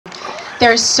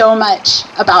There's so much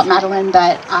about Madeline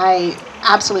that I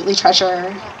absolutely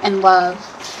treasure and love.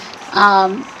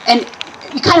 And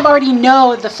you kind of already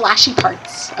know the flashy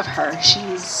parts of her.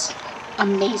 She's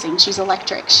amazing. She's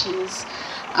electric. She's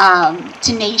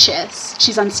tenacious.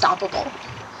 She's unstoppable.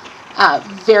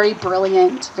 Very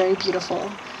brilliant, very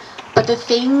beautiful. But the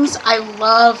things I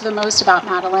love the most about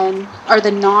Madeline are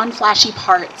the non-flashy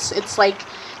parts. It's like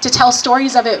to tell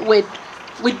stories of it would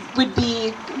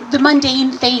be the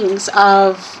mundane things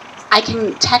of I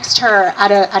can text her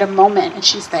at a moment and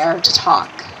she's there to talk.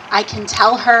 I can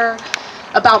tell her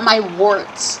about my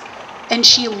warts and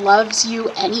she loves you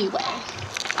anyway.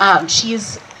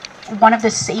 She's one of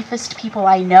the safest people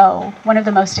I know, one of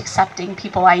the most accepting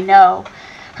people I know,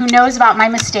 who knows about my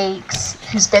mistakes,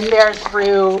 who's been there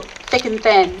through thick and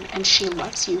thin, and she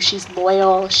loves you. She's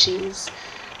loyal. She's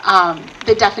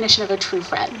the definition of a true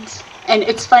friend. And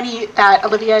it's funny that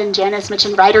Olivia and Janice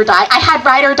mentioned ride or die. I had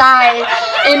ride or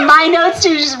die in my notes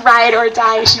too. She's ride or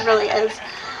die. She really is.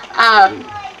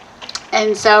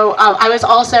 And so I was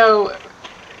also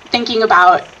thinking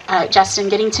about Justin,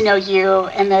 getting to know you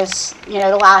in this,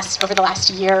 over the last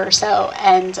year or so,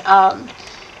 and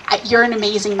you're an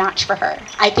amazing match for her.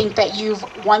 I think that you've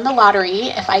won the lottery,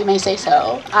 if I may say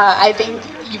so. I think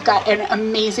you've got an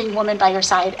amazing woman by your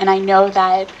side, and I know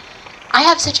that I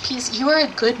have such peace. You are a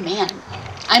good man.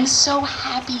 I'm so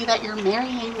happy that you're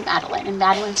marrying Madeline, and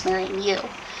Madeline's marrying you.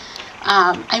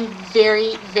 I'm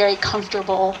very, very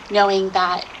comfortable knowing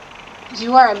that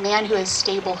you are a man who is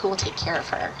stable, who will take care of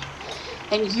her.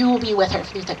 And you will be with her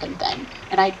through thick and thin.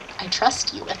 And I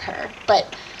trust you with her.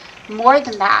 But more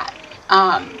than that,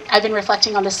 I've been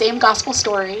reflecting on the same gospel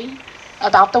story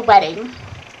about the wedding.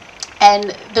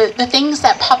 And the things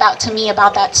that pop out to me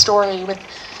about that story with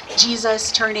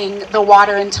Jesus turning the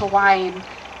water into wine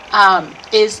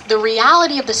is the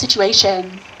reality of the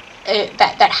situation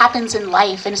that happens in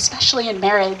life, and especially in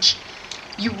marriage.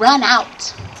 You run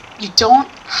out. You don't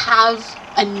have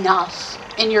enough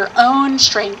in your own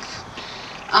strength,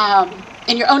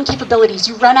 in your own capabilities.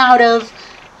 You run out of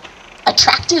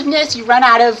attractiveness, you run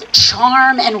out of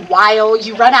charm and wile,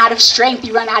 you run out of strength,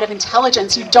 you run out of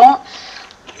intelligence. You don't,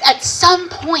 at some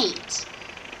point,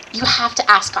 you have to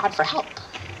ask God for help.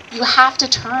 You have to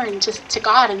turn to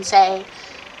God and say,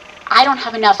 I don't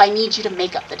have enough, I need you to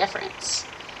make up the difference.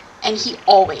 And he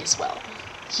always will.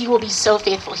 He will be so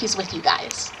faithful. He's with you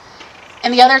guys.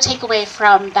 And the other takeaway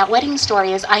from that wedding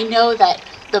story is I know that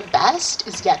the best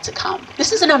is yet to come.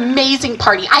 This is an amazing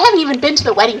party. I haven't even been to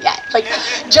the wedding yet. Like,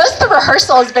 just the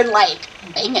rehearsal has been like,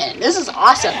 banging. This is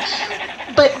awesome.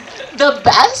 But the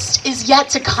best is yet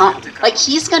to come. Like,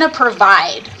 he's going to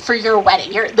provide for your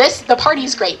wedding. The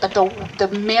party's great, but the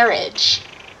marriage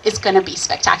is going to be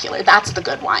spectacular. That's the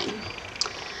good wine.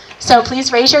 So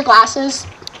please raise your glasses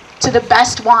to the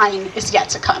best wine is yet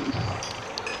to come.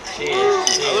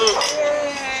 Cheers.